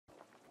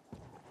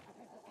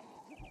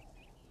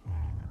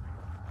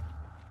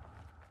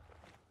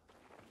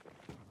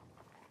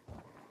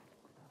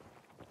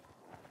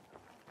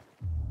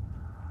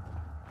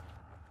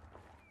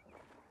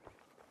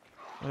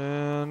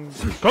on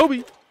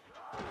Kobe.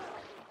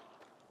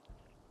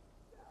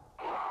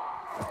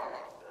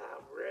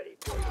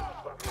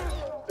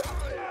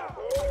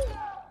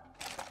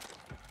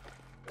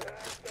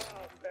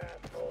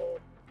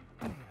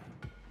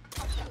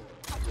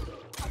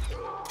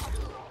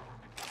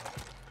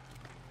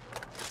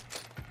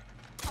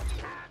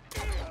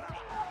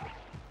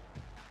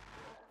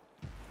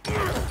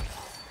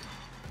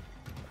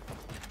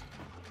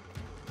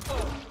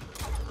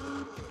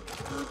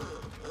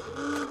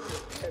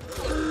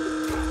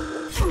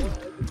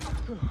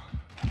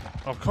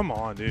 Oh, come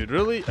on, dude.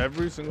 Really?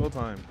 Every single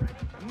time.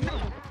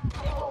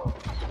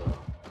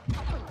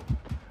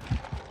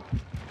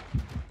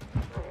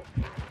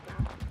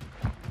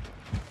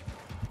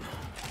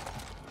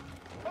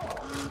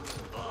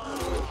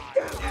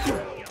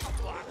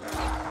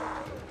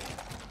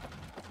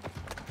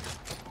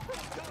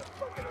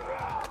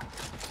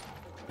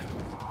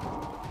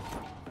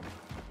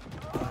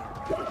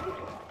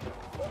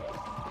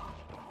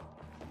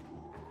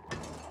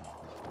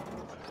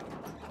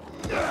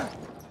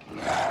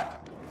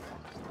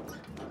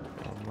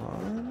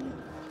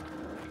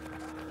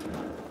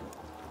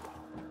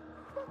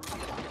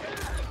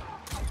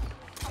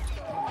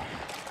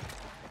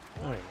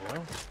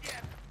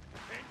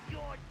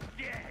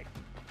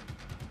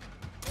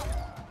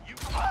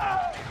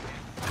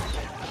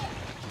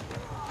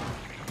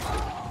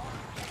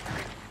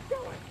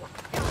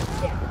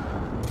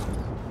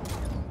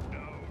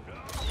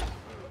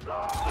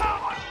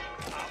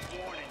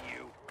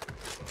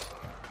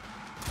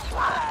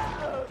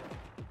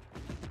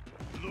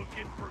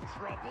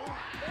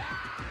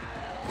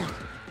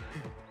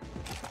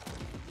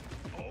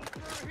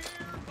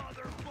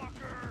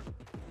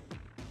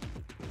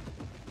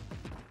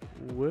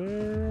 Where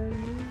are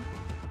you?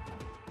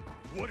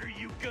 What are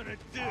you gonna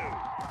do?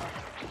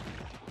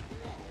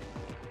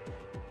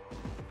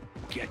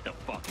 Get the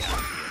fuck out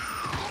of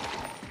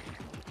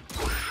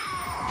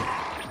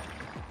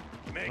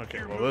here.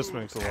 Okay, well this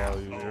makes it a lot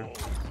easier.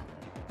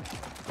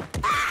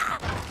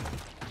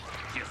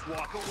 Just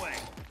walk away.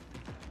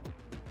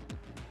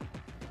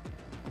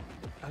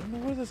 I don't know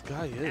where this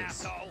guy is.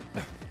 Asshole.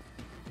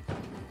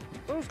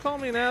 Don't call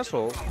me an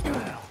asshole.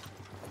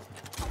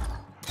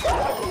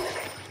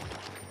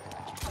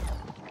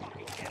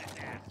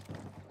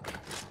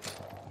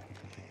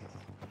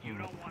 You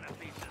don't want a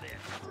piece of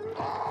this.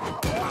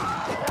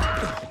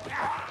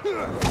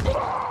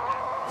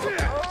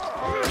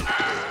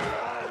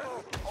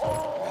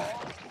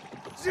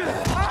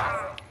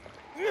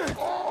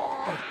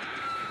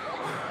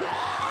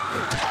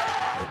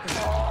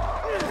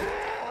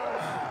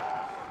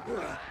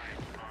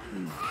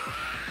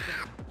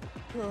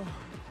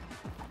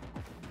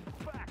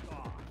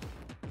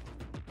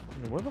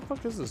 Where the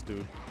fuck is this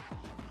dude?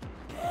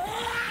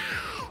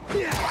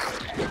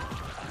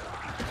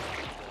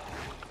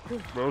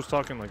 Bro's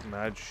talking like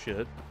mad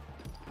shit.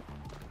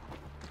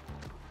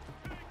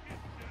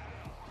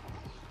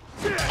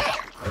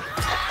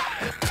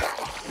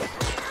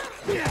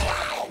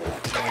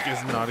 Like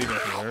he's not even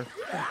here.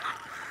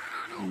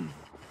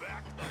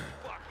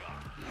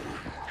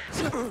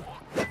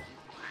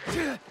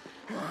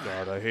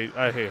 God, I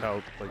hate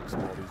how like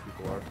small these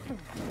people are.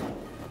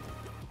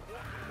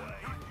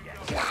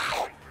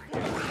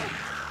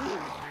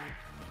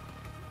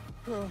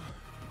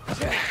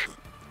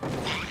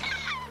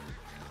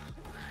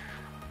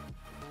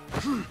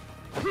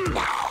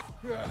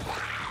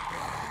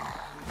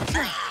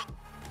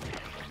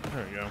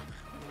 There we go.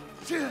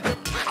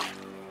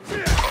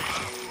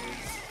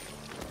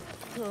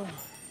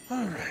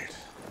 All right.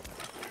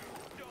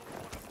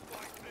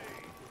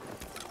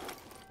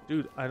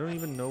 Dude, I don't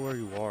even know where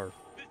you are.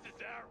 This is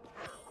our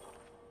turf.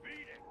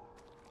 Beat it.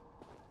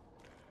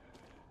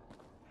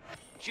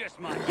 Just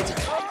my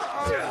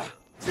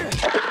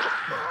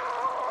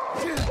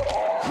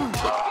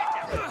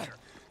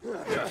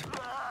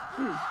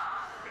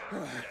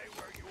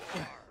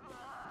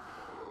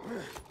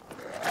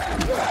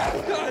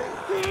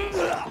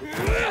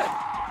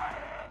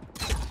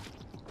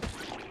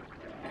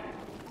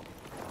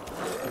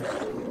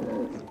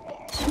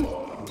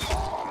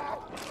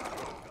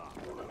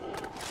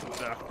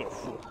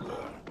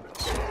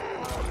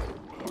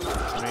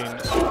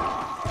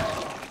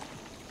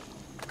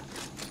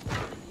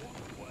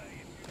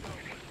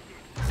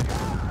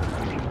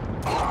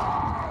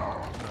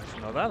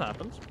That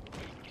happens.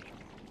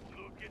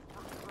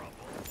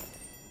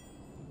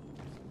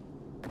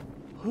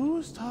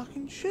 Who's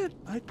talking shit?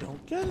 I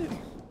don't get it.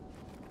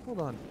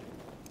 Hold on.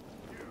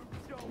 You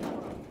don't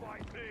want to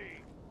fight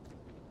me.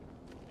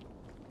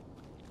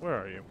 Where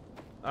are you?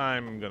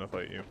 I'm gonna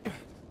fight you.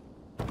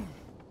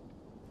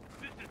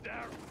 This is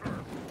our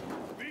turf.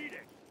 Beat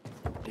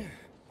it.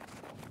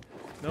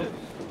 Nope.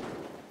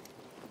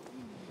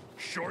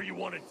 Sure you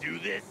want to do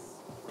this?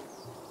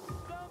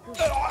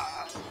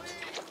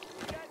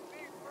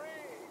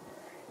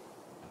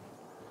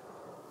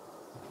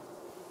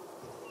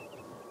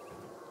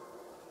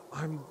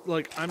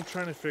 I'm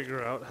trying to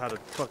figure out how to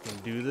fucking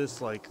do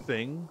this like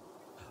thing.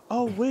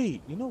 Oh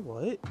wait, you know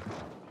what?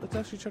 Let's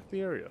actually check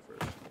the area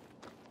first.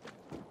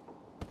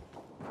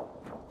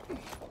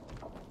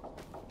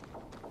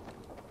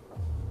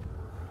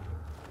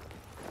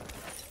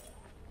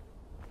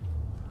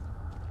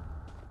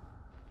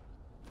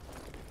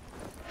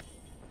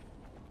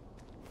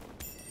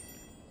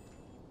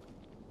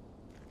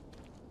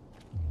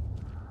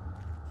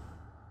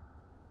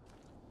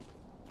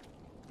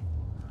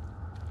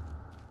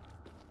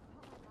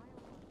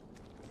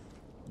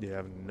 Yeah, I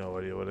have no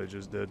idea what I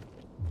just did.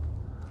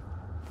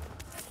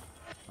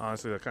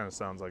 Honestly, that kind of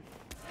sounds like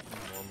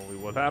normally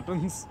what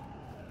happens.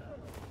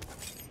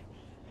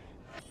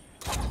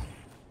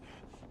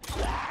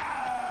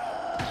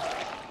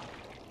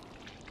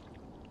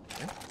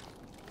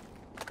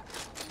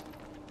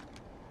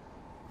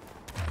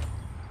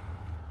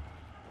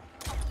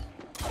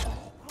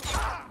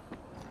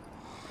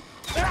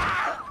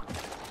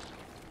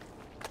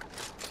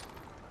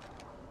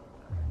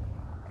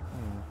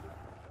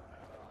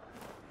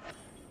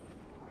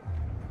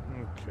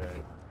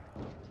 Okay.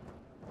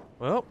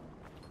 Well.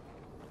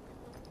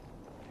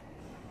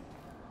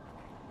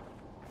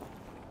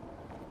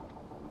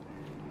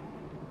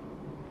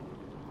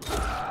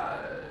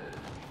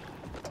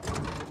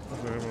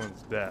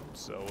 Everyone's dead,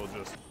 so we'll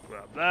just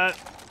grab that.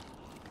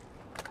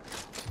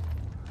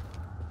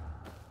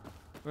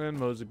 And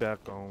mosey back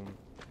on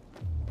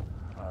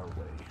our way.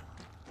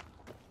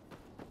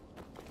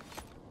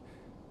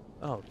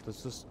 Oh,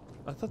 this is...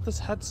 I thought this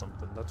had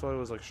something. That's why it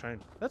was like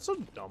shiny. That's so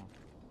dumb.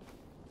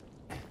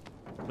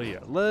 But yeah,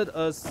 let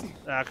us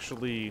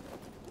actually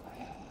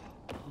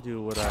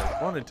do what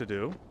I wanted to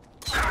do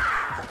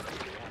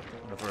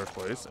in the first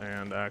place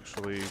and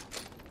actually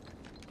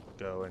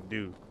go and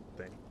do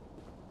thing.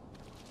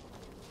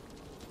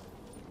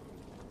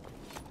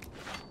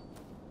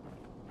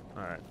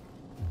 Alright.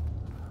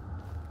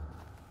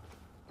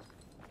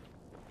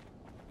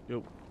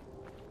 Yo.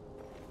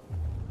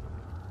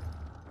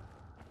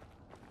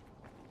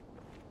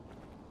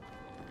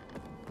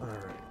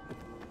 Alright.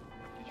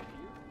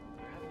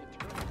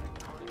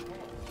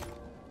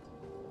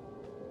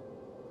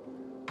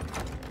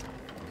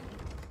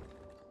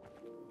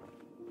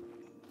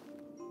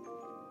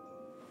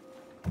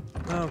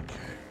 Okay.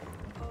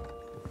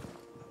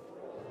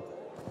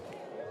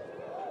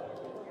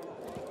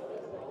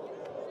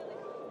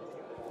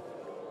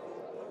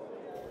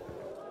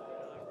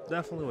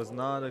 Definitely was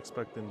not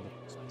expecting the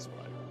Christmas fire.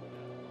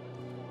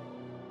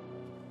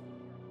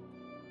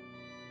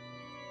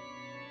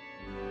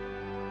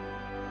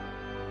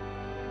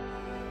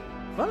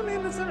 But I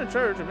mean, it's in a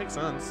church, it makes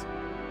sense.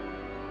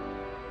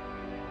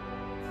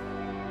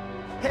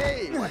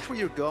 Hey, watch where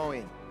you're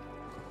going.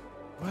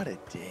 What a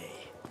day.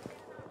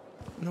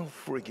 No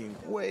frigging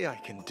way I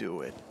can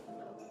do it.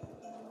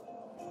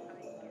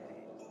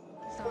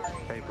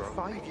 Hey, bro.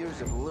 5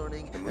 years of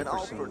learning and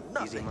all for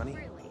nothing. Easy money?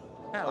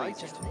 I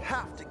just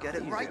have to get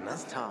it Easy right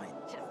enough. this time.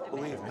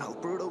 Believe me,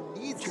 Alberto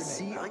needs to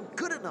see I'm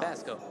good enough.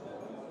 Basco.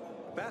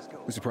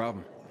 What's the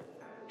problem?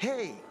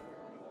 Hey,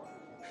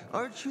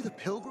 aren't you the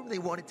Pilgrim they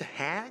wanted to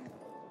hang?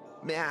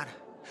 Man,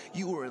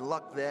 you were in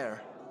luck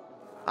there.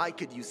 I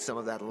could use some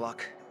of that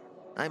luck.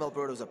 I'm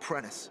Alberto's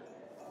apprentice.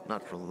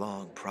 Not for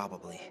long,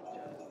 probably.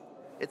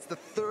 It's the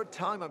third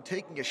time I'm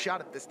taking a shot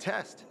at this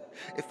test.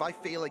 If I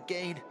fail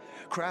again,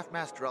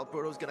 Craftmaster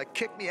Alberto's gonna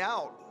kick me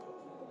out.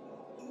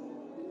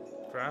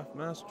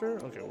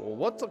 Craftmaster? Okay, well,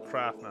 what's a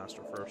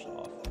Craftmaster first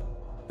off?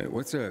 Hey,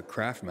 what's a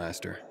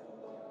craftmaster?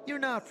 You're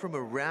not from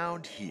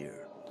around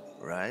here,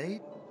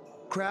 right?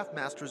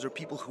 Craftmasters are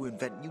people who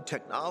invent new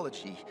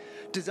technology,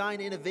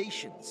 design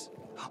innovations,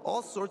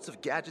 all sorts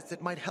of gadgets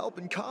that might help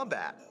in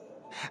combat.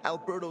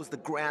 Alberto's the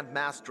Grand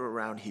Master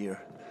around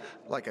here.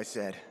 Like I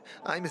said,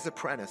 I'm his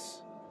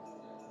apprentice.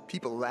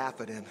 People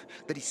laugh at him,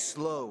 that he's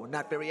slow and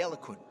not very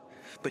eloquent,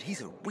 but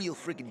he's a real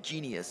friggin'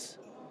 genius.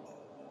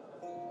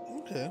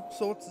 Okay,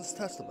 so what's this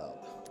test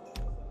about?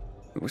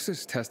 What's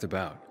this test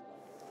about?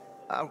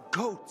 Our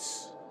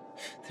goats.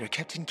 They're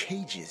kept in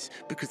cages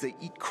because they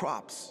eat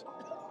crops.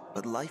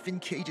 But life in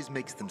cages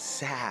makes them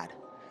sad,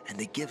 and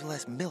they give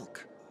less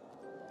milk.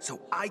 So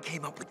I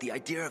came up with the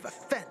idea of a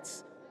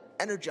fence,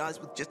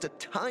 energized with just a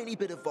tiny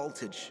bit of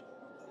voltage.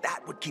 That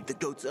would keep the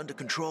goats under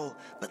control,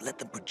 but let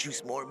them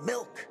produce more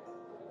milk.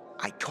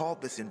 I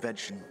called this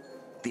invention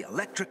the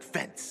electric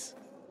fence.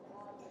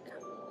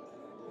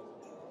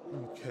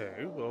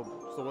 Okay, well,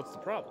 so what's the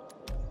problem?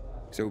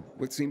 So,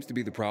 what seems to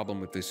be the problem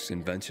with this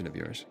invention of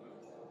yours?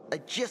 I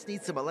just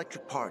need some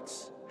electric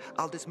parts.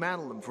 I'll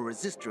dismantle them for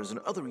resistors and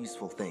other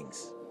useful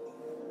things.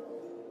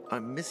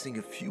 I'm missing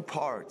a few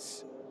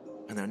parts,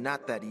 and they're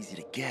not that easy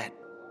to get.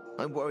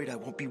 I'm worried I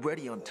won't be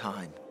ready on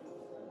time.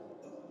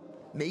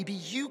 Maybe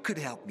you could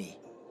help me.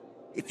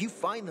 If you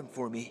find them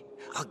for me,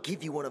 I'll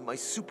give you one of my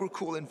super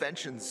cool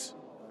inventions.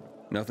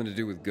 Nothing to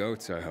do with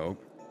goats, I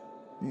hope.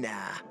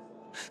 Nah,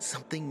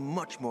 something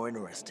much more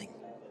interesting.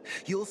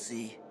 You'll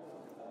see.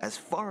 As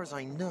far as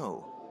I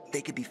know,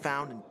 they could be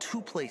found in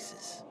two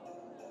places.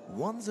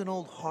 One's an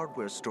old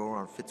hardware store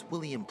on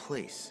Fitzwilliam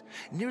Place,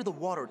 near the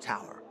water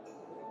tower.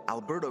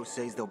 Alberto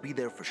says they'll be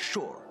there for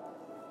sure.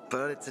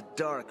 But it's a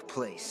dark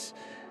place,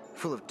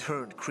 full of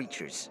turned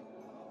creatures.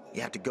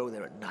 You have to go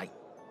there at night.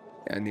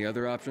 And the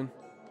other option?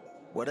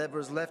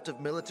 Whatever's left of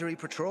military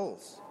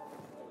patrols.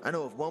 I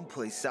know of one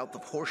place south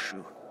of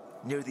Horseshoe,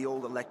 near the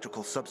old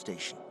electrical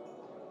substation.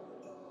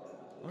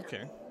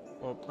 Okay,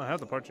 well, I have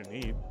the parts you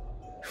need.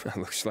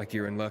 Looks like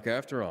you're in luck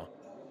after all.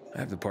 I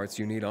have the parts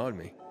you need on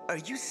me. Are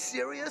you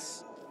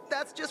serious?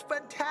 That's just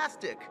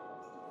fantastic.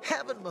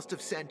 Heaven must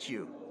have sent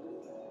you.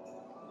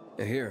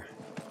 Here.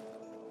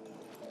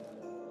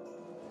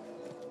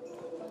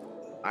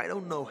 I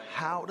don't know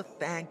how to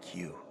thank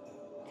you.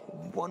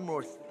 One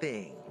more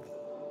thing.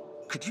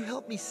 Could you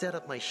help me set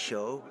up my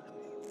show?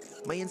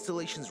 My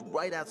installation's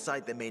right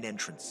outside the main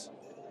entrance.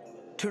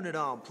 Turn it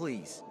on,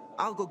 please.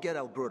 I'll go get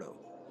Alberto.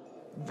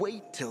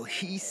 Wait till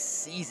he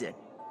sees it.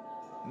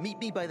 Meet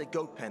me by the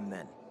goat pen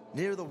then,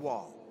 near the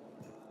wall.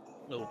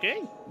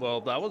 Okay. Well,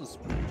 that was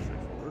pretty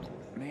straightforward.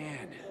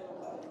 Man,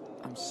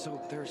 I'm so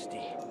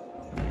thirsty.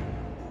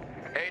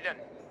 Aiden,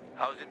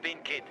 how's it been,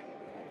 kid?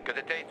 Got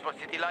a taste for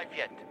city life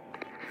yet?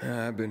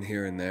 I've been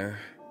here and there.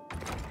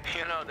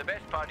 You know, the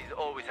best parties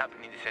always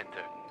happen in the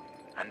center.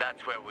 And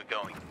that's where we're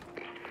going.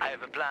 I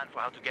have a plan for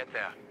how to get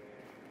there.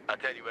 I'll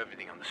tell you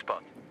everything on the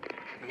spot.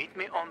 Meet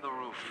me on the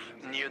roof,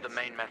 near the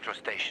main metro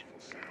station.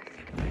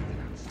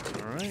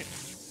 Alright.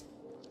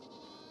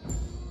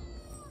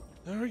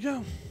 There we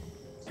go.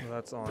 So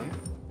that's on.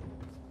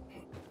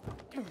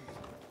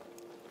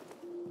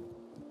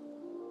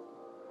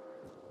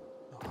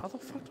 Oh, how the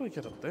fuck do I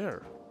get up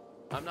there?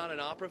 I'm not an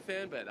opera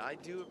fan, but I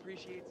do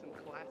appreciate some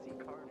classy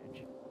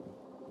carnage.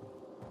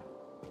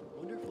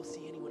 Wonder if we'll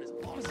see anyone as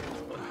awesome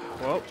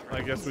as Well,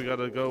 I guess we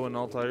gotta go and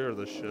Altair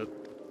this shit.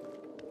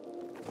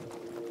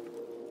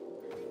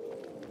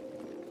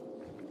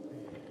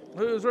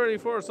 Who's ready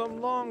for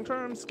some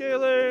long-term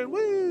scaling?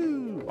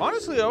 Woo!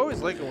 Honestly, I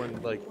always like it when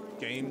like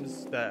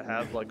games that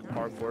have like a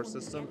parkour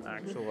system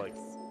actually like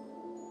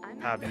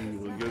have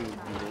you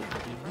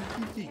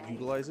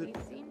utilize it.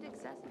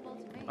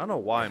 I don't know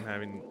why I'm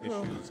having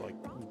issues like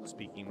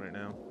speaking right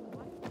now.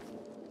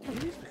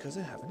 Maybe it's because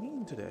I haven't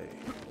eaten today,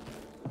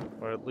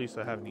 or at least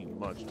I haven't eaten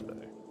much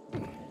today.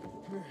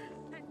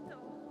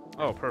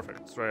 Oh,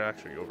 perfect. It's right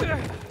actually over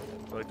here,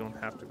 so I don't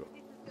have to go.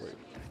 Wait.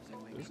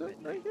 Is it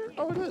right here?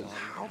 Oh, it is.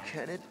 How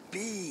can it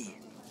be?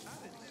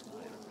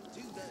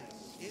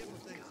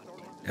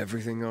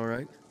 Everything all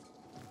right?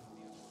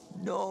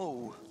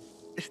 No,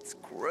 it's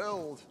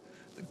grilled.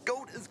 The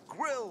goat is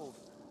grilled.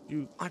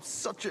 I'm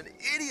such an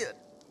idiot.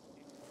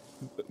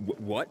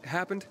 What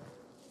happened?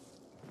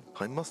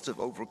 I must have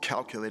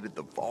overcalculated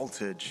the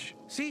voltage.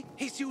 See?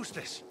 He's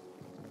useless.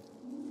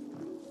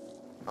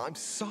 I'm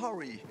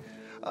sorry.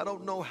 I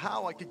don't know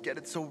how I could get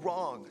it so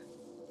wrong.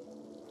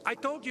 I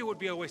told you it would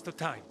be a waste of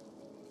time.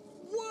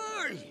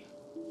 Why?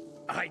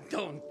 I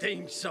don't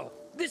think so.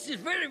 This is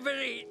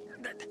very...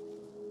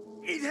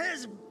 It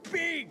has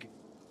big,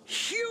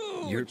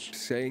 huge... You're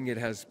saying it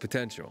has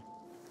potential?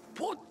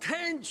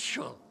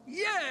 Potential,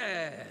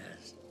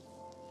 yes.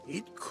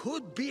 It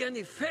could be an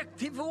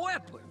effective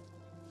weapon.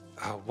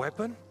 A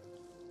weapon?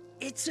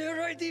 It's a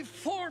ready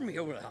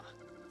formula.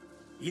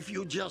 If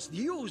you just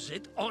use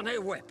it on a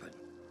weapon,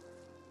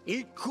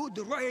 it could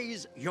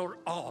raise your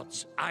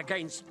odds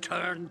against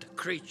turned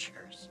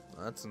creatures.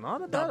 That's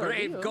not a The bad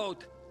brave idea.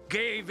 goat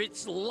gave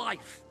its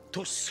life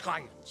to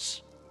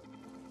science.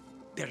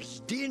 There's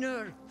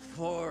dinner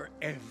for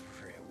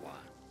everyone.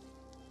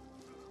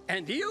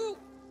 And you?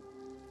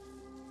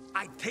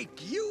 I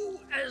take you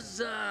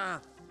as,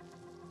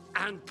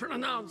 and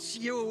pronounce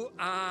you,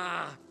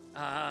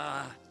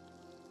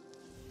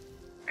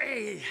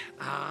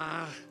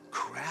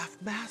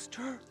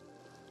 Craftmaster?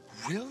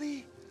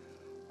 Really?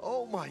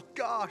 Oh my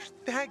gosh,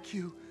 thank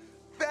you.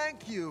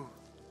 Thank you.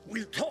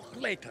 We'll talk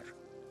later.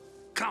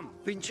 Come,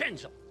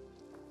 Vincenzo.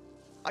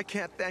 I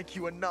can't thank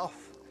you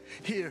enough.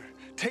 Here,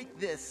 take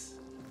this.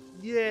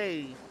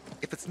 Yay.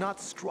 If it's not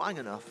strong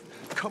enough,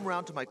 come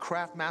around to my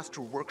Craftmaster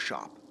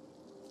workshop.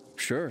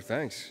 Sure,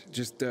 thanks.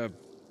 Just,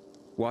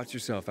 watch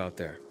yourself out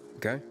there,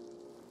 okay?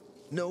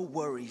 No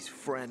worries,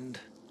 friend.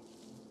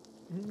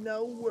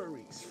 No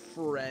worries,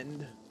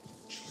 friend.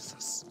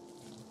 Jesus.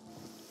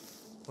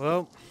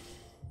 Well.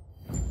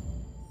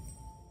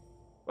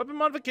 Weapon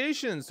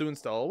modifications. To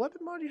install a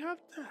weapon mod, you have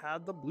to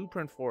have the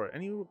blueprint for it.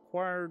 Any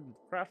required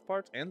craft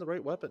parts and the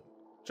right weapon.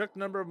 Check the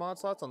number of mod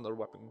slots on the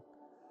weapon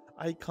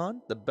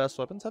icon. The best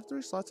weapons have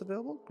 3 slots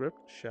available: grip,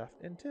 shaft,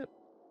 and tip.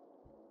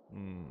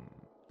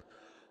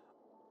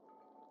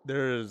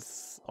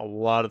 There's a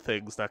lot of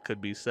things that could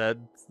be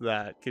said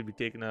that could be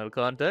taken out of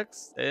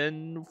context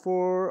and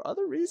for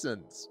other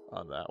reasons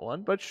on that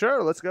one. But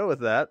sure, let's go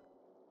with that.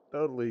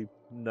 Totally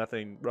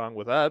nothing wrong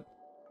with that.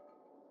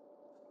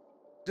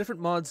 Different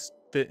mods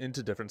fit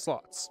into different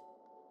slots.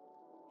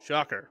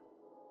 Shocker.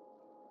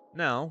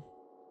 Now,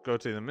 go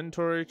to the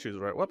inventory, choose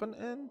the right weapon,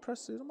 and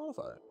press C to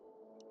modify it.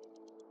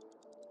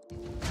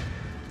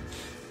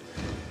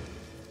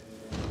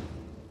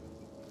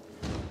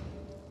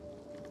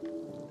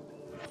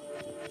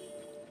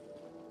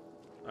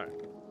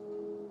 Alright.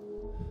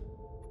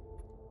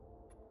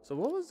 So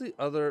what was the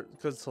other...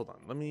 Because, hold on,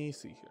 let me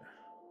see here.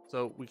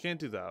 So, we can't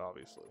do that,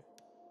 obviously.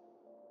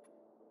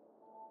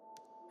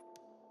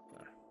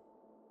 There.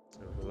 Let's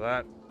go for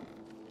that.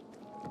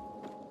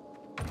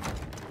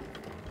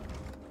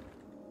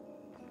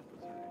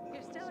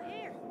 You're still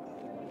here.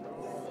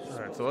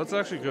 Alright, so let's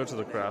actually go to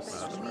the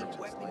Craftmaster.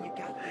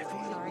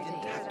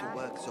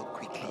 So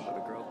quickly. The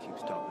girl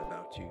keeps talking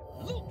about you.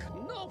 Look,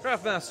 no.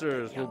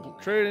 Craftmasters will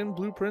trade in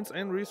blueprints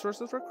and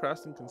resources for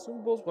crafting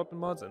consumables, weapon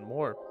mods, and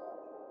more.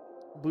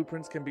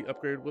 Blueprints can be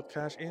upgraded with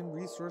cash and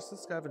resources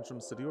scavenged from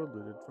the city or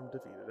looted from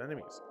defeated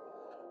enemies.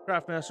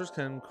 Craftmasters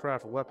can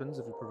craft weapons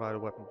if you provide a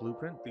weapon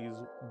blueprint. These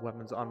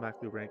weapons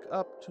automatically rank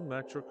up to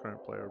match your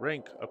current player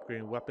rank.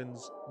 Upgrading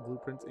weapons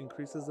blueprints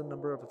increases the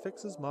number of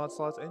affixes, mod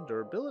slots, and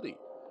durability.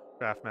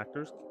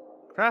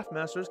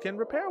 Craftmasters can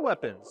repair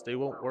weapons. They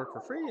won't work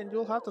for free, and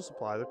you'll have to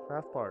supply the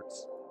craft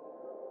parts.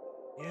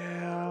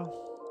 Yeah.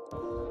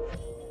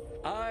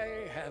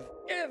 I have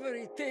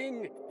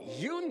everything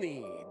you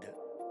need.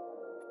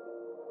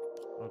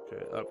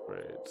 Okay,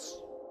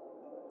 upgrades.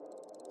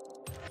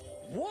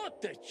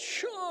 What a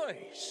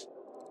choice!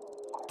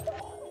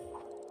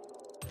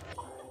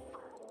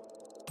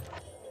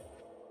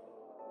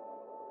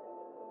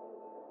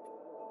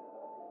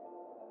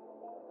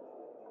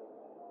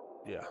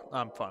 Yeah,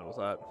 I'm fine with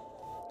that.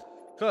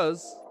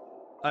 Cause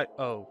I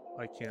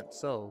can't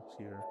sell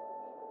here.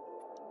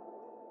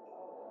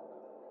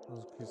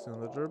 Increasing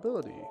the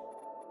durability.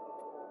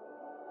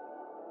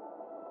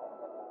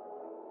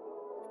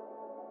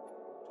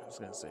 I was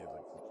gonna say,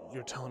 like,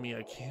 you're telling me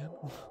I can?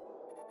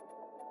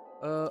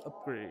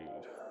 Upgrade.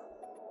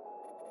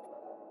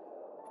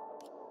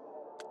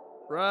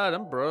 Right,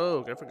 I'm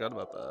broke. I forgot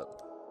about that.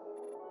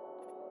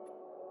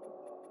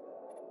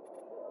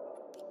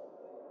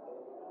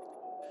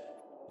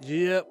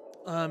 Yep,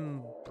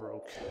 I'm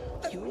broke.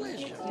 You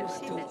really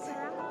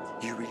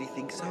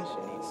think so?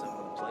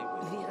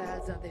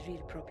 Virals are the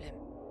real problem.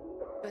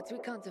 But we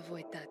can't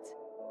avoid that.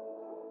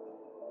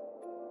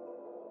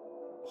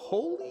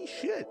 Holy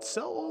shit,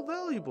 sell all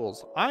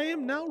valuables. I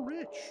am now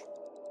rich.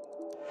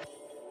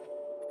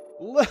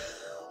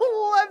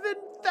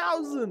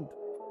 11,000.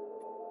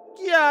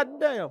 God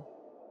damn.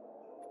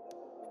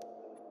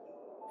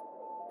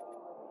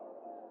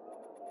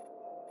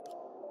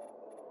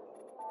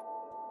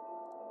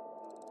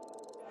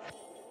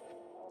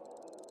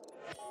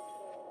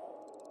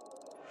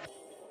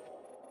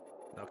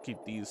 Now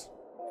keep these.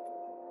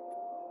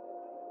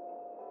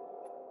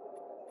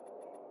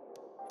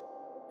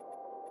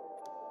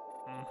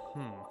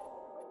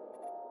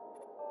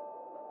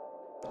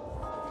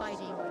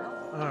 Fighting.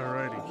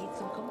 Alrighty. Need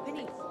some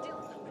company.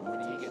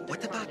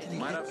 What about the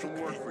Might have some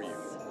work for you.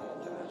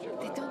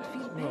 They don't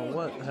feel bad. Well,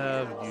 what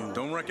have you?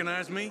 Don't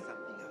recognize me?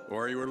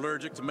 Or are you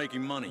allergic to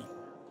making money?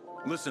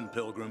 Listen,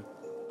 Pilgrim.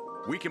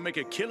 We can make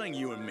a killing,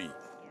 you and me.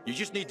 You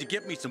just need to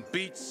get me some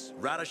beets,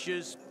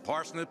 radishes,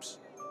 parsnips.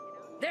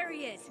 There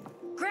he is.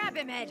 Grab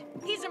him, Ed.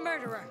 He's a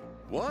murderer.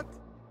 What?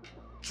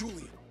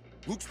 Julian,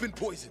 Luke's been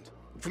poisoned.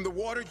 From the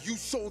water you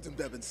sold him,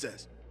 Devin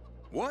says.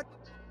 What?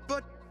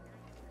 But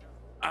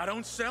I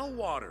don't sell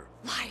water.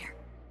 Liar.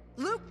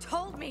 Luke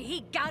told me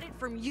he got it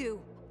from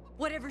you.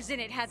 Whatever's in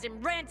it has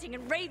him ranting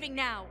and raving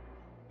now.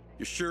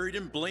 You sure he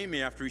didn't blame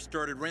me after he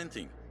started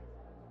ranting?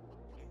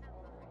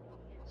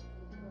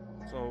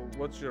 So,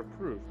 what's your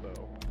proof,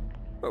 though?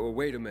 Oh, well,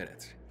 wait a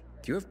minute.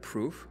 Do you have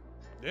proof?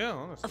 Yeah,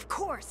 honestly. Of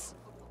course.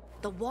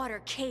 The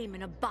water came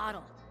in a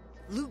bottle.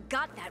 Luke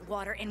got that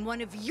water in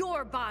one of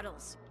your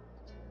bottles.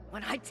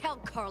 When I tell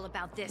Carl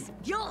about this,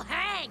 you'll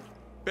hang!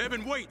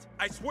 Bevan, wait!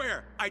 I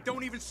swear, I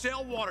don't even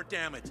sell water,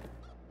 damn it!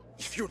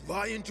 If you're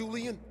lying,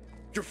 Julian,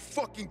 you're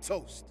fucking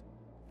toast.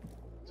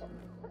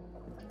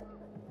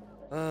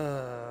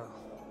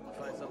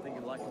 Find something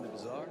you like in the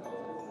Bazaar?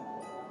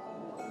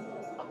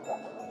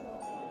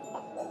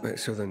 Wait,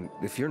 so then,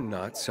 if you're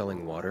not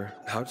selling water,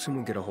 how'd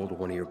someone get a hold of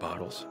one of your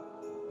bottles?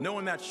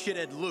 Knowing that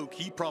shithead Luke,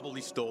 he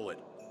probably stole it.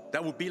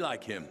 That would be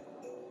like him.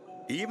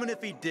 Even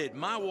if he did,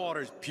 my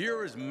water's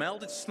pure as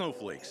melted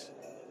snowflakes.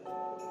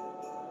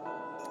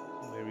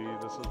 Maybe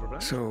this is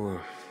revenge? So,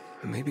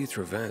 maybe it's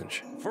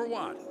revenge. For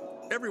what?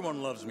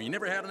 Everyone loves me.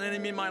 Never had an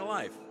enemy in my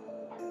life.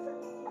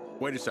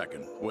 Wait a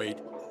second. Wait.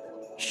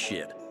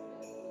 Shit.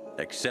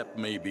 Except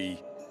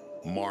maybe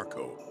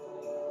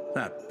Marco.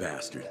 That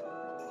bastard.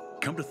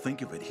 Come to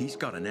think of it, he's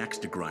got an axe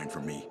to grind for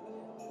me.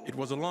 It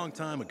was a long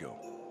time ago.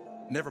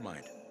 Never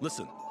mind.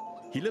 Listen.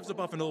 He lives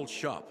above an old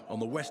shop on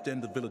the west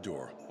end of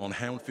Villador on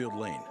Houndfield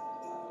Lane.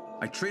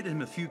 I traded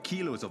him a few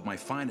kilos of my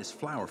finest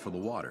flour for the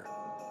water.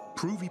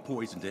 Prove he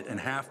poisoned it and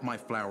half my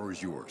flour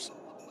is yours.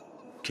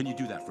 Can you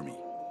do that for me?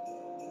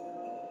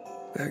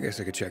 I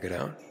guess I could check it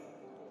out.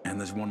 And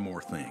there's one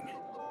more thing.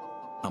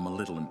 I'm a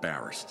little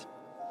embarrassed.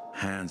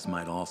 Hans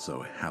might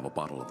also have a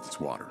bottle of this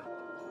water.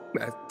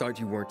 I thought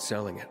you weren't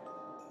selling it.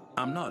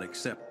 I'm not,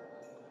 except,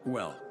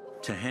 well,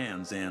 to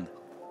Hans and...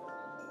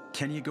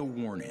 Can you go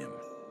warn him?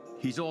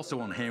 He's also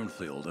on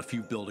Houndfield, a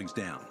few buildings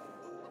down.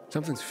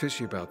 Something's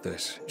fishy about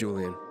this,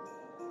 Julian.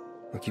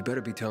 Look, you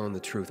better be telling the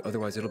truth,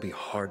 otherwise it'll be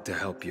hard to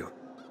help you.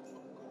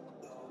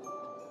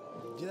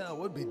 Yeah, it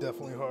would be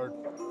definitely hard.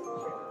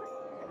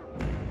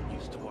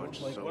 Used to watch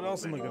Like, so what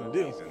else am I many gonna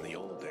do? movies in the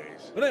old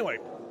days. But anyway,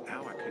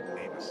 Now I couldn't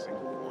name a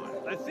single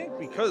one. I think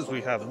because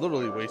we have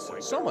literally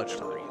wasted so much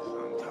time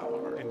On top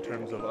of our in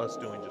terms of us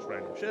doing just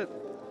random shit,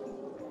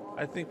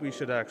 I think we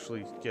should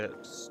actually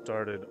get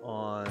started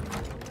on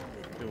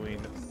doing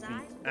the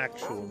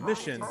actual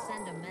mission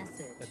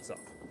itself.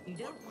 You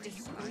don't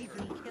discreetly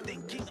kill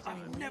thinking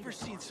I've never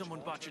seen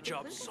someone botch a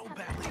job so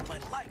badly in my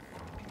life.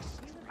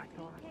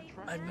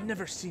 I've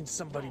never seen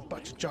somebody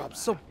botch a job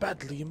so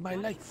badly in my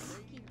life.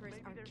 Keepers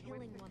are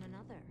killing one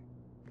another.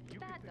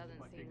 That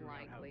doesn't seem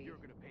likely.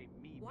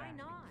 Why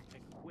not?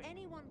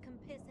 Anyone can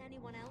piss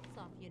anyone else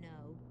off, you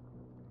know.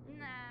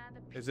 Nah,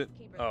 the Is it?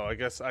 Oh, I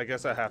guess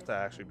I have to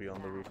actually be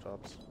on the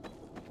rooftops.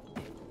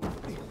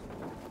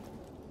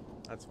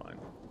 That's fine.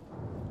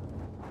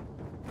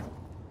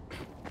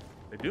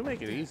 They do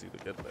make it easy to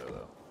get there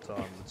though,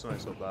 so it's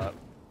nice of that.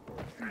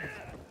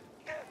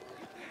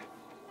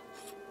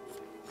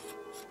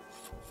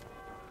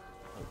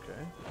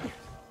 Okay.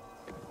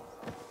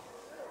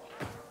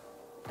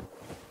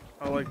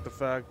 I like the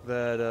fact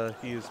that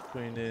he is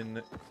putting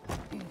in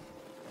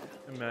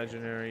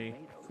imaginary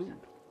food.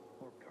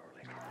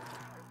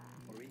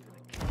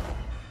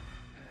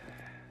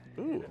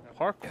 Ooh,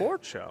 parkour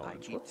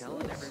challenge. What's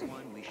this?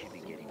 Everyone we should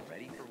be getting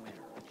ready for winter.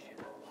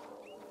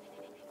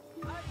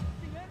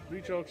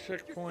 Reach all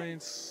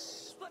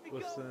checkpoints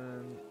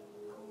within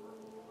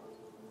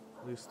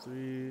at least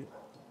 3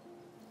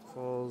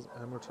 falls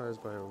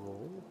amortized by a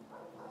roll.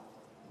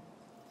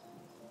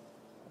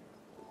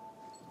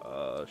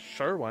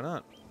 Sure, why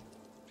not?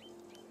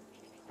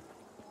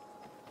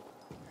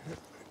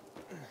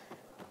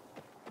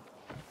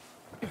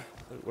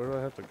 Wait, where do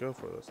I have to go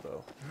for this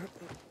though?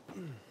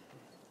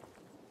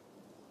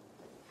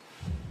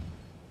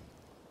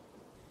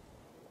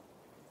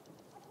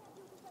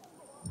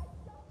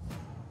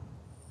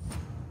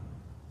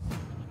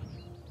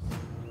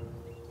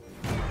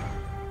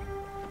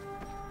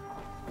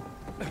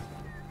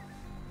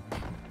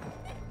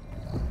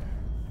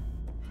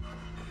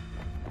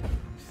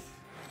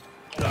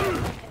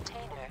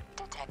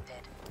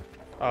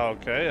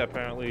 Okay,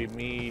 apparently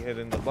me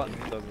hitting the button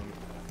doesn't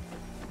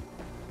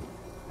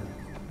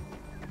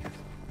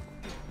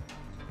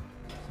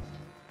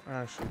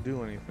actually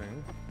do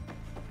anything.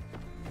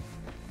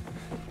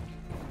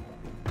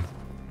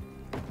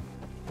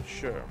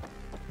 Sure.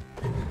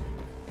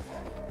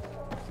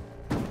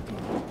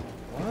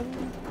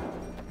 One.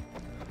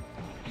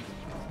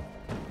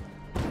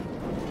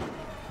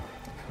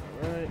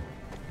 Alright.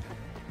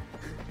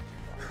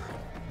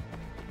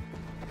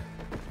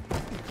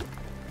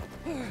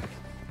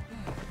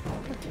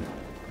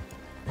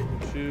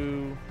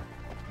 Two.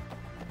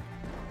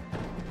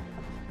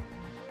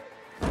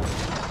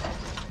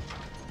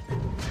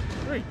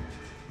 Three.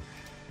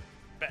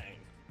 Bang.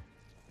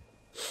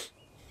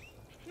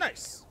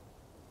 Nice.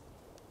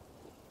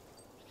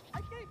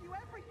 I gave you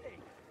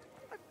everything.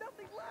 I've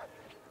nothing left.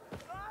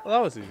 Well,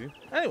 that was easy.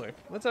 Anyway,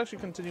 let's actually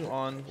continue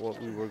on what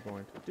we were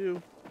going to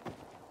do.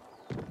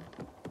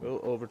 Go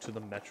over to the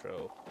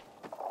metro.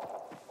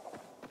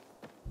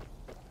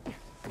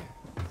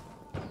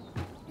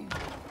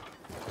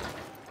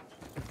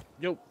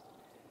 Yo.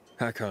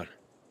 Hakon.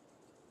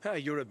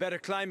 You're a better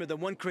climber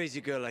than one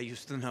crazy girl I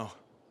used to know.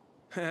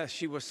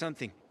 She was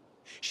something.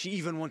 She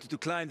even wanted to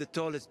climb the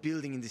tallest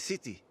building in the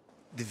city,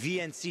 the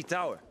VNC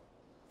Tower.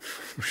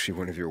 Was she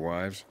one of your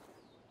wives?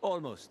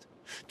 Almost.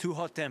 Too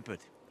hot-tempered,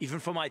 even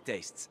for my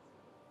tastes.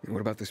 And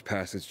what about this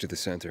passage to the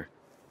center?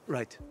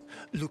 Right.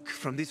 Look,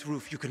 from this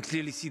roof you can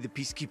clearly see the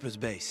Peacekeeper's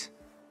base.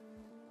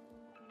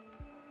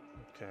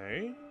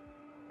 Okay.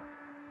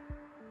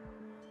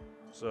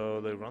 So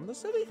they run the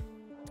city?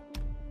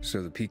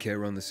 So the PK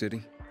run the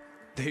city?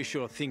 They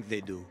sure think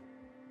they do.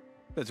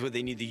 That's what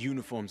they need the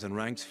uniforms and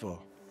ranks for.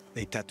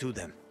 They tattoo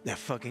them. They're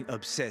fucking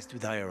obsessed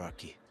with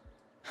hierarchy.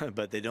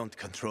 But they don't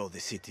control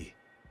the city.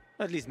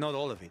 At least not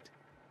all of it.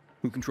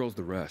 Who controls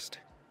the rest?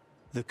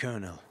 The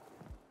Colonel.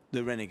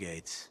 The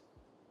Renegades.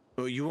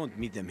 Well, you won't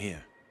meet them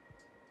here.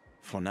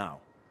 For now.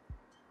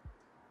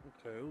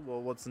 Okay,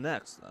 well what's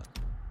next then?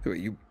 Wait,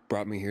 you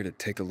brought me here to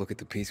take a look at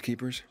the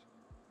Peacekeepers?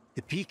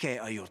 The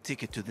PK are your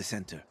ticket to the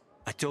center.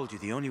 I told you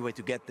the only way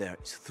to get there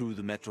is through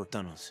the metro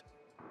tunnels.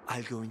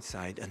 I'll go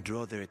inside and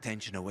draw their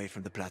attention away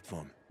from the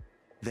platform.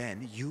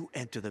 Then you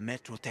enter the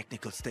metro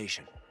technical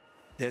station.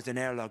 There's an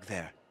airlock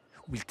there.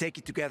 We'll take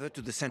it together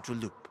to the central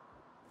loop.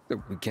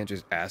 We can't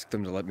just ask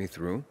them to let me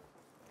through?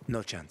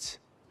 No chance.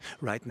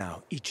 Right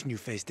now, each new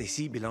face they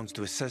see belongs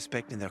to a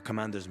suspect in their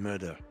commander's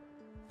murder.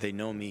 They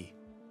know me.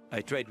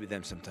 I trade with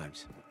them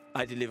sometimes.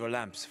 I deliver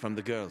lamps from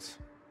the girls,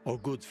 or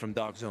goods from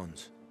dark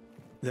zones.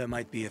 There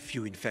might be a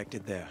few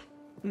infected there.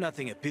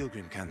 Nothing a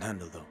Pilgrim can't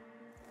handle, though.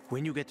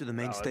 When you get to the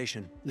main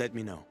station, let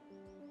me know.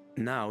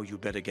 Now you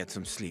better get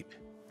some sleep.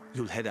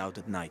 You'll head out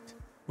at night,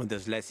 when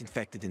there's less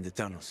infected in the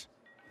tunnels.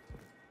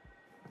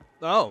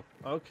 Oh,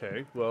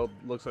 okay. Well,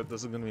 looks like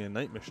this is going to be a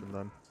night mission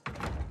then.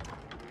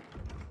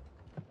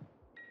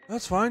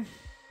 That's fine.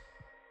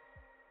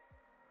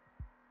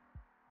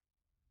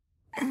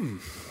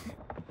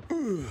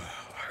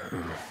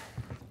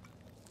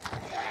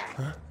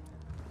 Huh?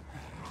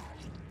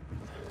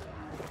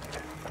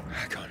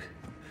 Hakon,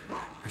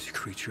 there's a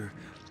creature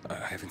I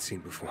haven't seen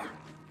before.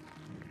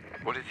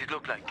 What does it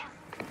look like?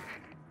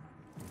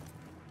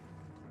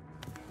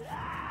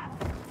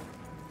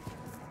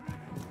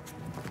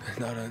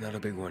 Not a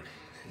big one.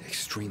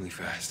 Extremely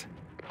fast.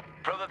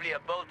 Probably a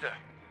bolter.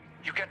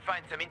 You can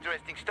find some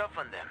interesting stuff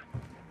on them.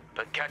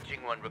 But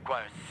catching one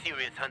requires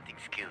serious hunting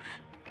skills.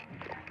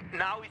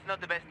 Now is not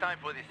the best time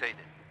for this, Aiden.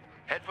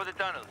 Head for the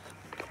tunnels.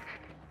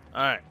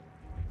 Alright.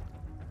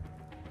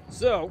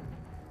 So,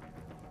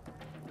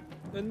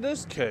 in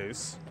this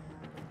case,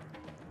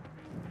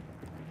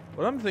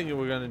 what I'm thinking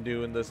we're going to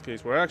do in this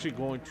case, we're actually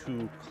going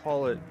to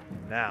call it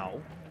now.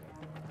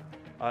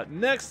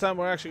 Next time,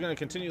 we're actually going to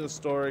continue the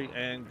story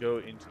and go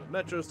into the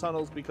Metro's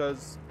tunnels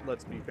because,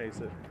 let's face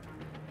it,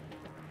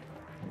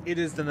 it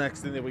is the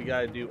next thing that we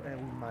got to do, and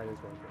we might as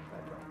well get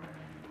that done.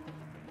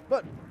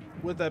 But,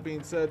 with that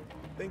being said,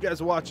 thank you guys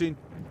for watching,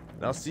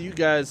 and I'll see you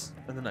guys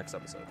in the next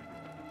episode.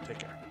 Take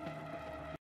care.